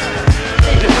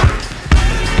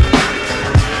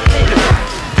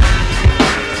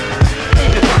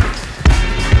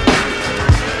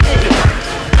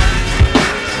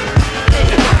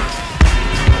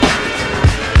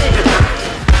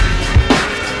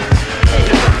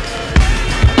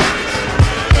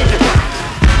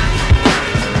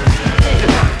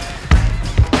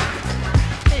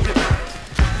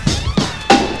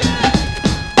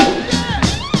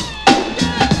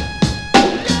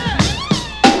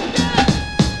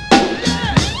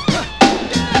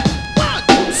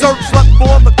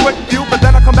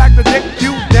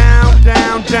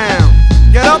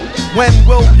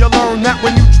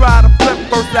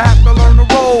 First I have to learn to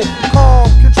roll, calm,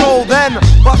 control, then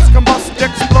bust, combust,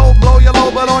 explode, blow your low,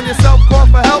 but on yourself, call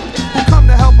for help. Who come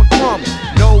to help a crumb?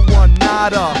 No one,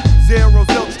 nada, zero,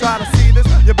 zilch, try to see this.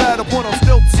 You better put on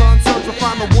stilts, son. Search to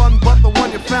find the one, but the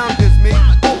one you found is me.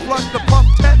 Won't flush the puff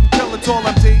tet until it's all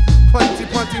empty. Plenty,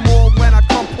 plenty more when I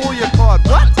come pull your card.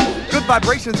 What? Good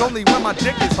vibrations only when my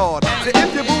dick is hard. So if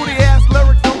your booty ass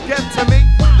lyrics don't get to me,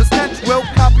 the stench will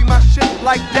copy my shit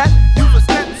like that. Use a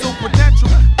stencil credential.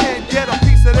 Can't get a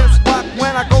piece of this rock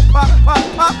when I go pop, pop,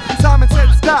 pop. Simon said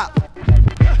stop.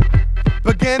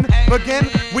 Begin,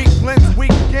 weaklings,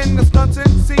 weekend, the stunts in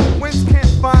sequence. Can't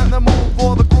find the move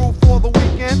or the groove for the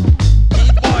weekend.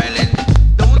 Keep boiling,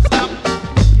 don't stop.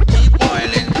 Keep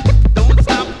boiling, don't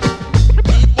stop.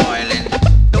 Keep boiling,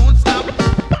 don't stop.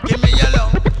 Give me your low,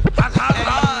 hot, hot,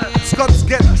 hot. Skunks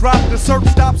get dropped, the search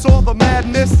stops all the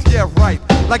madness. Yeah, right.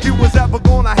 Like you was ever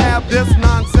gonna have this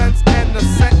nonsense and the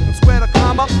sentence where the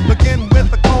comma begin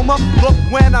with a coma. Look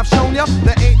when I've shown ya,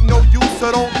 there ain't no use,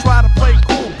 so don't try to play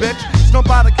cool, bitch. Stump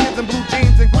out of kids in blue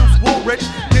jeans and goose Woolrich.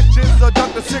 Ditches are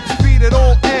dug to 6 feet at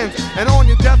all ends. And on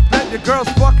your deathbed, your girl's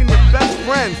fucking your best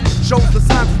friends. Shows the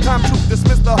signs of time to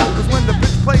dismiss the hoe. Cause when the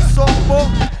bitch plays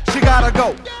softball, she gotta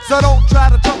go. So don't try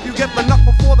to jump, you get the nut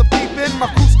before the peep in. My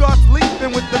crew starts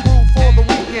leaping with the groove for the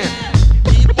weekend.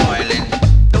 Keep boiling,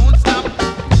 don't stop.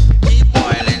 Keep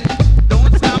boiling,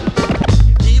 don't stop.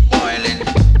 Keep boiling,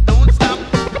 don't stop.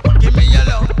 Give me your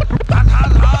low, hot,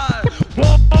 hot, hot.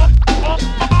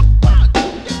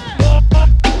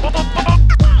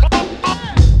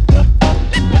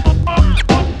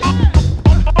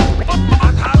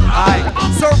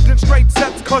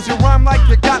 Cause you rhyme like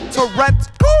you got Tourette's.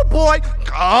 Cool boy,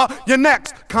 you're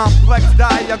next. Complex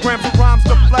diagrams of rhymes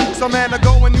to flex. A man to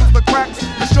go and use the cracks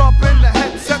to sharpen the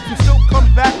headset and still come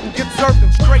back and get served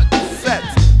in straight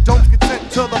sets. Don't get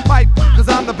sent to the pipe, cause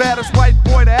I'm the baddest white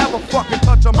boy to ever fucking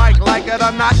touch a mic. Like it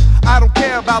or not, I don't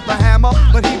care about the hammer,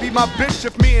 but he'd be my bitch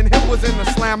if me and him was in the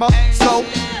slammer. So,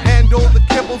 handle the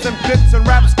kibbles and bits and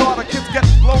rap starter kids get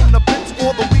blown to bits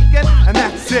for the weekend, and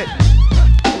that's it.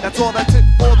 That's all that's it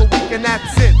for the weekend,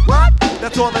 that's it. What?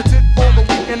 That's all that's it for the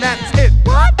weekend, that's it.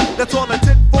 What? That's all that's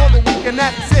it for the weekend,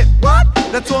 that's it. What?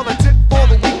 That's all that's it for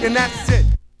the weekend, that's it.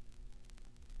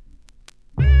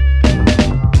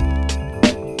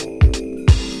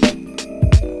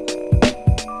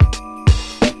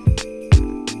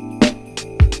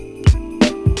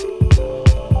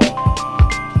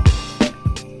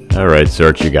 All right,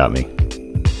 Search, you got me.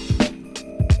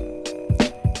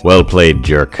 Well played,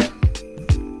 jerk.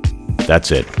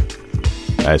 That's it.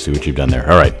 I see what you've done there.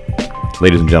 All right.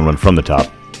 Ladies and gentlemen, from the top.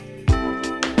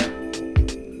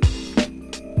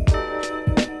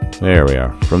 There we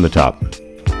are. From the top.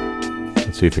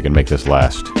 Let's see if we can make this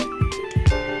last.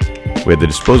 We had the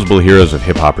Disposable Heroes of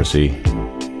Hip-Hoperacy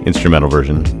instrumental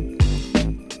version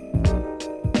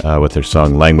with their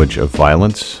song Language of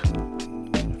Violence.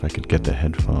 If I could get the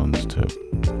headphones to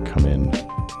come in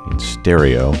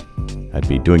stereo, I'd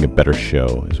be doing a better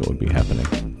show, is what would be happening.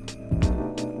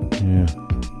 Yeah.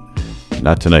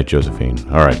 Not tonight, Josephine.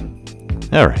 All right.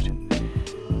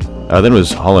 Then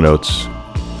was Hall & Oates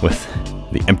with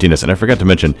The Emptiness. And I forgot to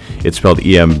mention, it's spelled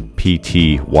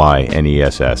EMPTYNESS.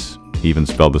 He even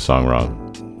spelled the song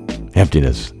wrong.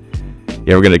 Emptiness.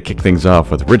 Yeah, we're going to kick things off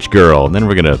with Rich Girl, and then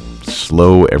we're going to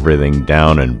slow everything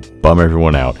down and bum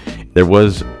everyone out. There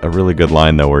was a really good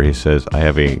line, though, where he says, I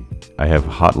have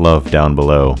hot love down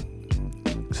below.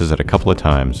 He says it a couple of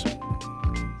times.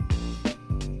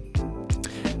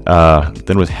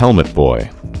 Then was Helmet Boy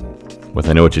with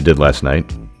I Know What You Did Last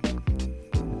Night.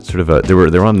 Sort of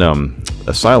they're on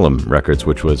Asylum Records,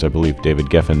 which was, I believe, David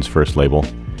Geffen's first label.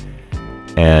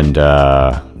 And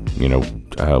Linda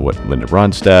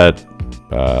Ronstadt,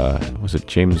 was it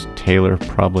James Taylor?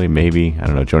 Probably, maybe, I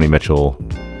don't know, Joni Mitchell,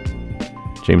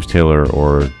 James Taylor,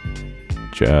 or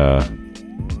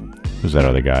who's that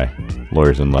other guy?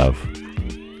 Lawyers in Love,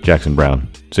 Jackson Browne,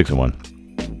 6-1.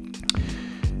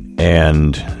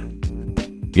 And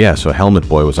yeah, so Helmet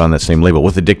Boy was on that same label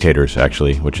with the Dictators,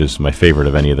 actually, which is my favorite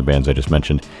of any of the bands I just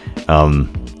mentioned. And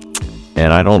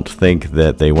I don't think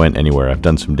that they went anywhere. I've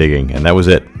done some digging, and that was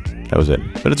it.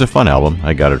 But it's a fun album.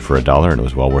 I got it for $1, and it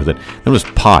was well worth it. Then was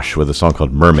Posh with a song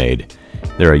called Mermaid.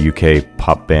 They're a UK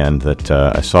pop band that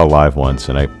I saw live once,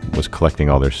 and I was collecting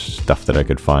all their stuff that I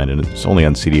could find, and it's only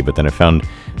on CD, but then I found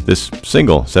this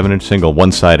single, 7-inch single,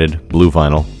 one-sided, blue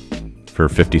vinyl, for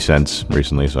 50 cents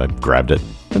recently, so I grabbed it.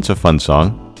 It's a fun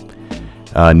song.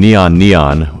 Neon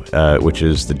Neon, which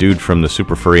is the dude from the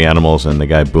Super Furry Animals and the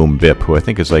guy Boom Bip, who I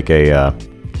think is like a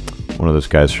one of those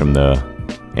guys from the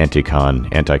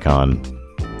Anticon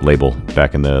label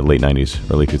back in the late 90s,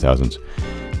 early 2000s.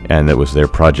 and that was their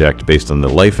project based on the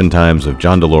life and times of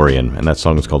John DeLorean, and that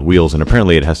song is called Wheels, and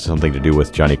apparently it has something to do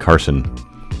with Johnny Carson.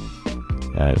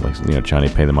 Johnny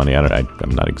pay the money. I'm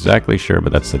not exactly sure,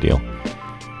 but that's the deal.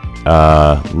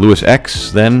 Louis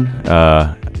X, then,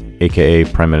 a.k.a.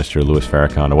 Prime Minister Louis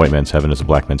Farrakhan, A White Man's Heaven is a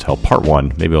Black Man's Hell, Part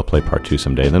 1. Maybe I'll play Part 2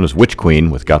 someday. Then it was Witch Queen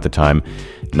with Got the Time,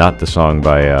 not the song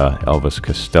by Elvis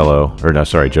Costello,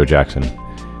 Joe Jackson.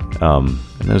 And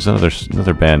there's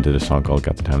another band did a song called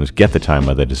Got the Time. There's Get the Time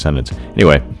by the Descendants.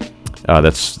 Anyway,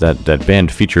 that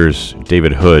band features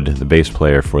David Hood, the bass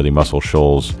player for the Muscle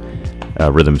Shoals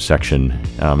rhythm section,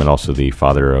 and also the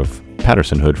father of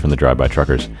Patterson Hood from the Drive-By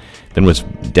Truckers. Then was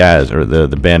Daz, or the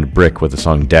band Brick with the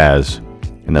song Daz,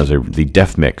 and that was the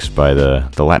Def Mix by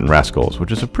the Latin Rascals,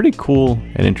 which is a pretty cool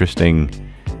and interesting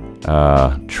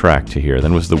track to hear.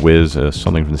 Then was The Wiz,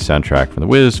 something from the soundtrack from The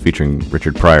Wiz, featuring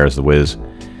Richard Pryor as The Wiz.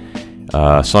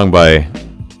 Song by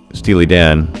Steely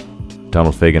Dan,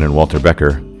 Donald Fagen, and Walter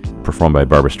Becker, performed by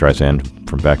Barbra Streisand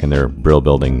from back in their Brill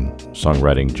Building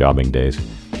songwriting jobbing days.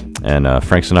 And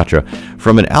Frank Sinatra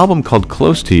from an album called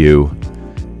Close to You,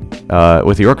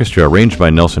 with the orchestra arranged by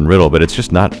Nelson Riddle, but it's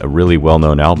just not a really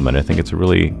well-known album, and I think it's a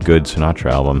really good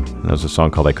Sinatra album. And there was a song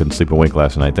called I Couldn't Sleep a Wink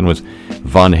Last Night. Then was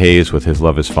Von Hayes with His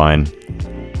Love Is Fine.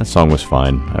 That song was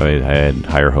fine. I had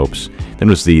higher hopes. Then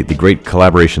was the great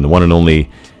collaboration, the one and only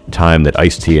time that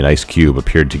Ice-T and Ice Cube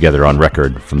appeared together on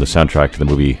record from the soundtrack to the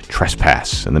movie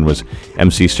Trespass. And then was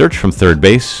MC Search from Third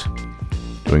Base,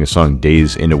 doing a song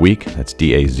Days in a Week. That's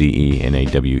Dazenaweak.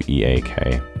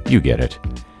 You get it.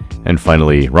 And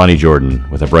finally, Ronnie Jordan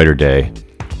with A Brighter Day.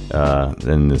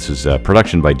 And this is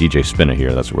production by DJ Spinna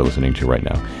here. That's what we're listening to right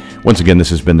now. Once again, this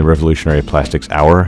has been the Revolutionary Plastics Hour.